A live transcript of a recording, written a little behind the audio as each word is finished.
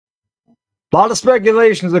A lot of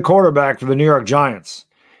speculation as the quarterback for the New York Giants.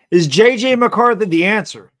 Is J.J. McCarthy the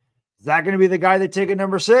answer? Is that going to be the guy they take at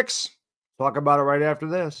number 6? Talk about it right after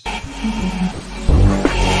this.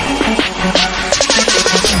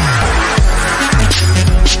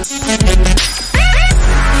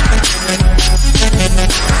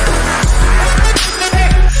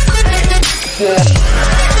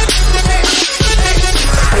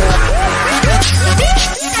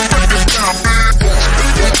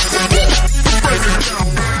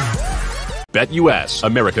 BetUS,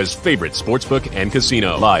 America's favorite sportsbook and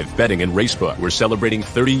casino. Live betting and racebook. We're celebrating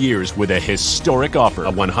 30 years with a historic offer.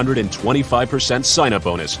 A 125% sign-up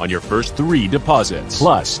bonus on your first 3 deposits.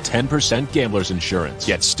 Plus 10% gambler's insurance.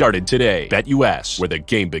 Get started today. BetUS, where the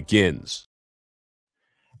game begins.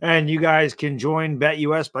 And you guys can join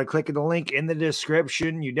BetUS by clicking the link in the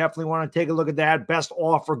description. You definitely want to take a look at that. Best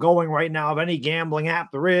offer going right now of any gambling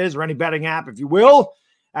app there is, or any betting app, if you will.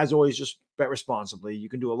 As always, just bet responsibly. You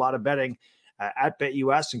can do a lot of betting at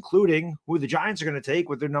BetUS, including who the Giants are going to take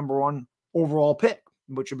with their number 1 overall pick,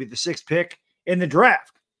 which will be the 6th pick in the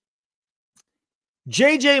draft.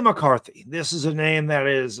 J.J. McCarthy. This is a name that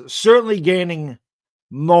is certainly gaining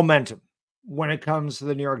momentum when it comes to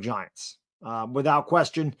the New York Giants. Without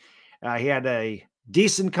question, he had a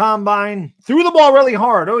decent combine, threw the ball really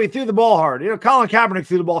hard. Oh, he threw the ball hard. You know, Colin Kaepernick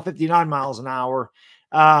threw the ball 59 miles an hour.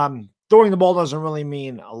 Throwing the ball doesn't really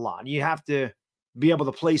mean a lot. You have to be able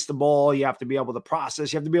to place the ball. You have to be able to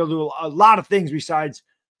process. You have to be able to do a lot of things besides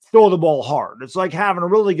throw the ball hard. It's like having a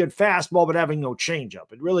really good fastball but having no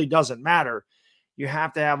changeup. It really doesn't matter. You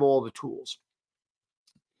have to have all the tools.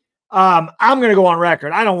 I'm going to go on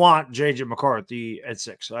record. I don't want J.J. McCarthy at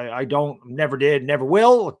 6. I don't, never did, never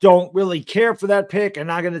will. Don't really care for that pick.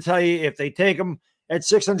 And I'm going to tell you, if they take him at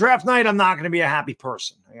 6 on draft night, I'm not going to be a happy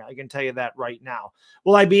person. I can tell you that right now.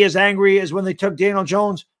 Will I be as angry as when they took Daniel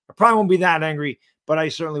Jones? I probably won't be that angry, but I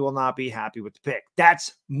certainly will not be happy with the pick.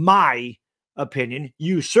 That's my opinion.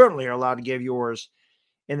 You certainly are allowed to give yours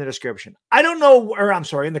in the description. I don't know, or I'm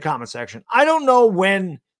sorry, in the comment section. I don't know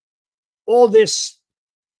when all this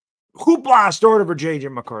hoopla started for J.J.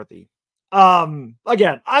 McCarthy.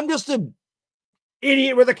 Again, I'm just an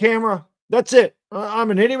idiot with a camera. That's it.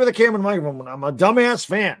 I'm an idiot with a camera and a microphone. I'm a dumbass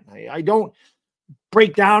fan. I don't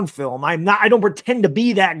break down film. I don't pretend to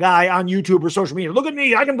be that guy on YouTube or social media. Look at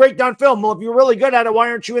me. I can break down film. Well, if you're really good at it, why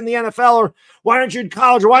aren't you in the NFL, or why aren't you in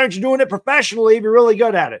college, or why aren't you doing it professionally if you're really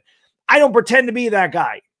good at it? I don't pretend to be that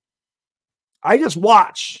guy. I just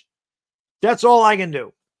watch. That's all I can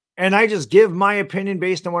do. And I just give my opinion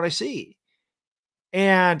based on what I see.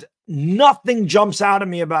 And nothing jumps out at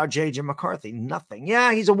me about J.J. McCarthy. Nothing.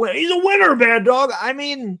 Yeah, he's a winner. He's a winner, Baddog. I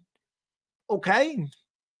mean, okay.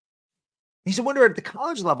 He's a winner at the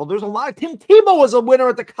college level. There's a lot. Tim Tebow was a winner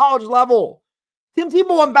at the college level. Tim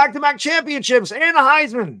Tebow won back-to-back championships and a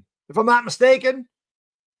Heisman, if I'm not mistaken.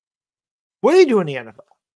 What do you do in the NFL?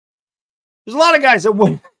 There's a lot of guys that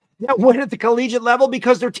win at the collegiate level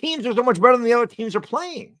because their teams are so much better than the other teams are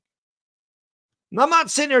playing. And I'm not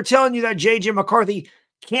sitting here telling you that J.J. McCarthy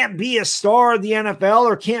can't be a star of the NFL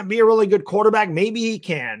or can't be a really good quarterback. Maybe he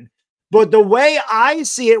can. But the way I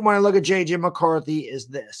see it when I look at J.J. McCarthy is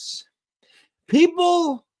this.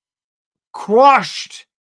 People crushed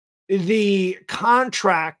the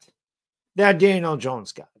contract that Daniel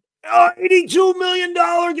Jones got. $82 million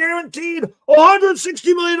guaranteed, $160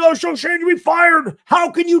 million so shame to be fired. How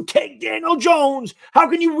can you take Daniel Jones? How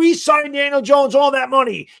can you re-sign Daniel Jones all that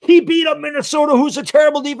money? He beat up Minnesota, who's a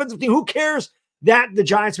terrible defensive team. Who cares that the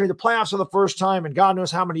Giants made the playoffs for the first time in God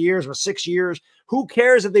knows how many years, or 6 years? Who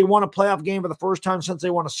cares if they won a playoff game for the first time since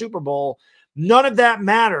they won a Super Bowl? None of that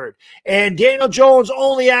mattered. And Daniel Jones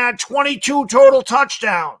only had 22 total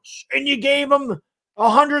touchdowns, and you gave him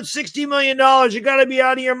 $160 million. You got to be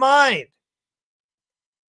out of your mind.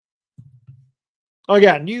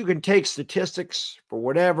 Again, you can take statistics for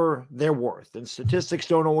whatever they're worth, and statistics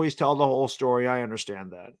don't always tell the whole story. I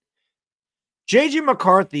understand that. J.J.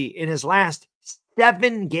 McCarthy, in his last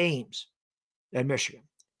 7 games at Michigan,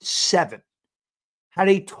 7, had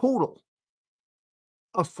a total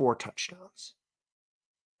of 4 touchdowns.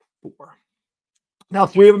 4. Now,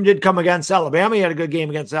 3 of them did come against Alabama. He had a good game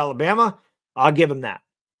against Alabama. I'll give him that.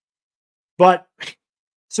 But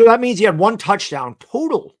so that means he had 1 touchdown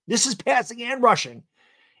total. This is passing and rushing.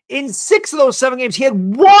 In 6 of those 7 games, he had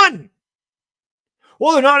 1.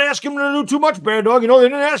 Well, they're not asking him to do too much, Baddog. You know, they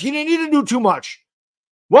didn't ask. He didn't need to do too much.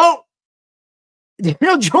 Well,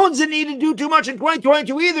 Daniel Jones didn't need to do too much in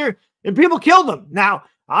 2022 either, and people killed him. Now,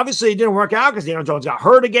 obviously, it didn't work out because Daniel Jones got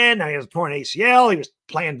hurt again. Now he has a torn ACL. He was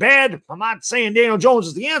playing bad. I'm not saying Daniel Jones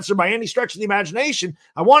is the answer by any stretch of the imagination.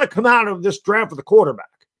 I want to come out of this draft with a quarterback,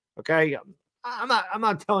 okay? I'm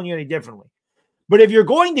not telling you any differently. But if you're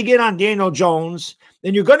going to get on Daniel Jones,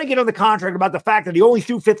 then you're going to get on the contract about the fact that he only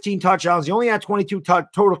threw 15 touchdowns. He only had 22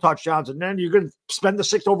 total touchdowns. And then you're going to spend the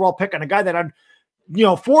 6th overall pick on a guy that had,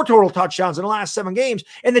 4 total touchdowns in the last 7 games.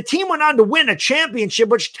 And the team went on to win a championship,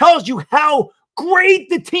 which tells you how great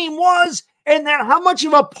the team was and that how much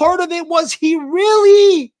of a part of it was he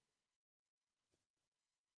really.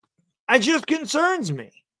 It just concerns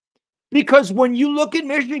me. Because when you look at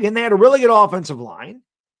Michigan, they had a really good offensive line.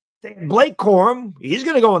 Blake Corum, he's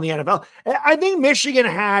going to go in the NFL. I think Michigan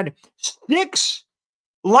had 6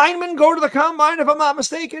 linemen go to the combine, if I'm not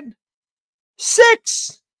mistaken.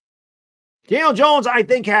 6. Daniel Jones, I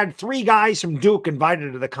think, had 3 guys from Duke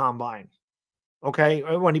invited to the combine. Okay,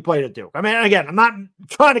 when he played at Duke. I mean, again, I'm not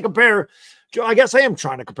trying to compare. I guess I am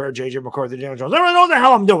trying to compare J.J. McCarthy to Daniel Jones. I don't know what the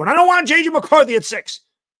hell I'm doing. I don't want J.J. McCarthy at 6.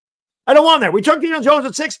 I don't want that. We took Daniel Jones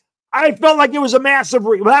at 6. I felt like it was a massive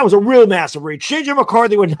reach. Well, that was a real massive reach. J.J.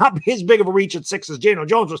 McCarthy would not be as big of a reach at 6 as Daniel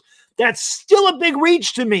Jones was. That's still a big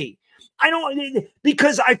reach to me.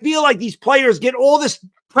 Because I feel like these players get all this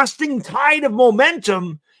cresting tide of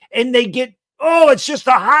momentum and they get, it's just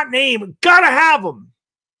a hot name. Gotta have them.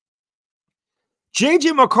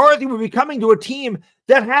 J.J. McCarthy will be coming to a team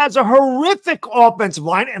that has a horrific offensive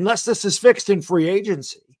line, unless this is fixed in free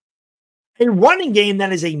agency. A running game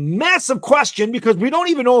that is a massive question because we don't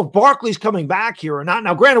even know if Barkley's coming back here or not.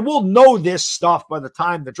 Now, granted, we'll know this stuff by the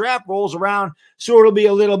time the draft rolls around, so it'll be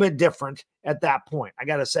a little bit different at that point. I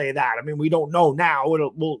got to say that. I mean, we don't know now.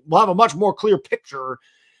 We'll have a much more clear picture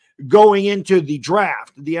going into the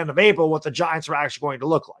draft at the end of April what the Giants are actually going to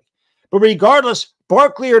look like. But regardless,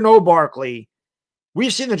 Barkley or no Barkley,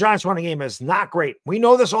 we've seen the Giants running game is not great. We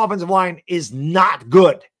know this offensive line is not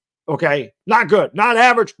good. Okay, not good, not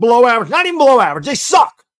average, below average, not even below average. They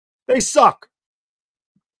suck. They suck.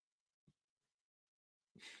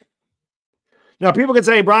 Now, people can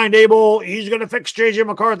say Brian Daboll, he's going to fix J.J.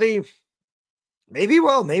 McCarthy. Maybe he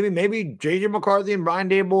will. Maybe J.J. McCarthy and Brian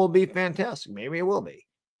Daboll will be fantastic. Maybe it will be.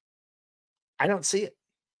 I don't see it.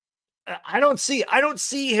 I don't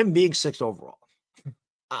see him being 6th overall.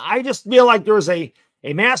 I just feel like there's a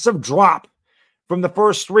massive drop from the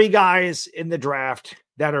first 3 guys in the draft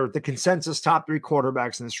that are the consensus top 3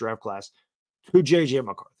 quarterbacks in this draft class to J.J.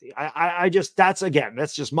 McCarthy.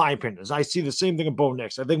 That's just my opinion. I see the same thing in Bo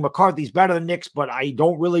Nix. I think McCarthy's better than Nix, but I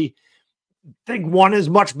don't really think one is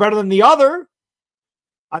much better than the other.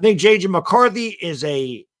 I think J.J. McCarthy is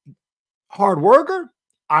a hard worker.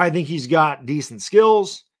 I think he's got decent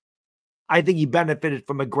skills. I think he benefited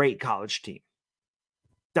from a great college team.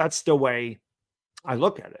 That's the way I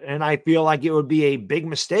look at it. And I feel like it would be a big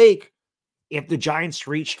mistake if the Giants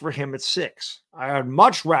reached for him at 6. I would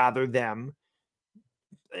much rather them.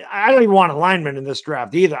 I don't even want a lineman in this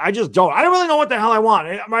draft either. I just don't. I don't really know what the hell I want.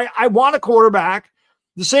 I want a quarterback. At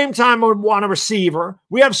the same time, I would want a receiver.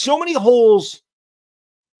 We have so many holes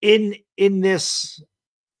in this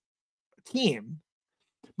team.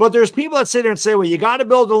 But there's people that sit there and say, well, you got to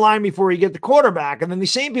build the line before you get the quarterback. And then the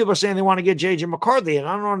same people are saying they want to get J.J. McCarthy. And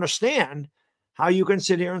I don't understand how you can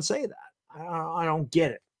sit here and say that. I don't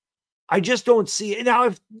get it. I just don't see it. Now,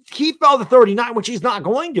 if he fell to 39, which he's not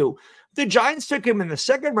going to, if the Giants took him in the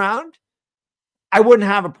 2nd round, I wouldn't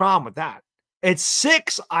have a problem with that. At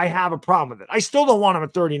 6, I have a problem with it. I still don't want him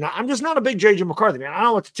at 39. I'm just not a big J.J. McCarthy, man. I don't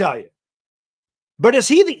know what to tell you. But is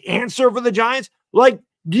he the answer for the Giants? Like,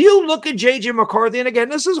 do you look at J.J. McCarthy? And again,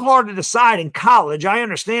 this is hard to decide in college. I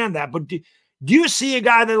understand that. But do you see a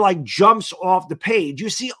guy that like jumps off the page? You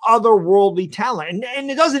see otherworldly talent.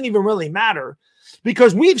 And it doesn't even really matter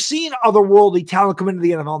because we've seen otherworldly talent come into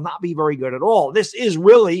the NFL not be very good at all. This is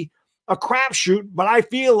really a crapshoot. But I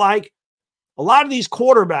feel like a lot of these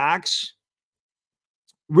quarterbacks,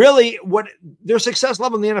 really what their success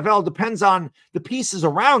level in the NFL depends on the pieces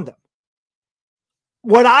around them.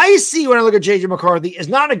 What I see when I look at J.J. McCarthy is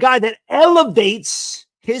not a guy that elevates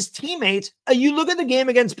his teammates. You look at the game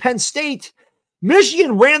against Penn State,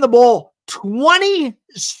 Michigan ran the ball 20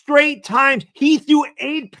 straight times. He threw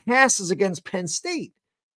 8 passes against Penn State.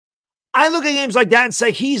 I look at games like that and say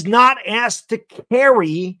he's not asked to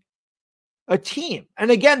carry a team. And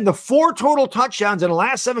again, the 4 total touchdowns in the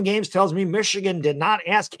last 7 games tells me Michigan did not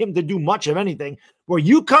ask him to do much of anything. Where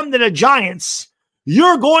you come to the Giants,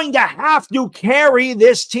 you're going to have to carry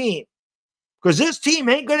this team because this team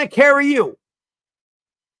ain't going to carry you.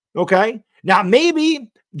 Okay? Now,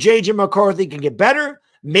 maybe J.J. McCarthy can get better.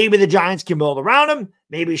 Maybe the Giants can build around him.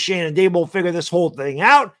 Maybe Shane and Daboll will figure this whole thing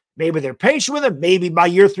out. Maybe they're patient with him. Maybe by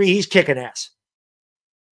year 3, he's kicking ass.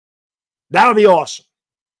 That would be awesome.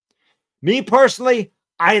 Me personally,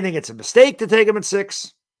 I think it's a mistake to take him at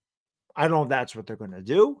 6. I don't know if that's what they're going to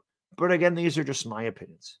do. But again, these are just my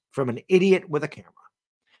opinions from an idiot with a camera.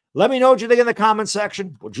 Let me know what you think in the comments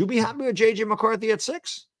section. Would you be happy with J.J. McCarthy at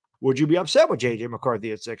 6? Would you be upset with J.J.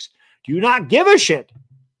 McCarthy at 6? Do you not give a shit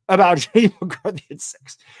about J.J. McCarthy at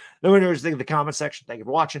 6? Let me know what you think in the comment section. Thank you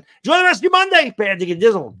for watching. Enjoy the rest of your Monday. Baddog and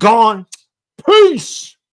Dizzle gone. Peace.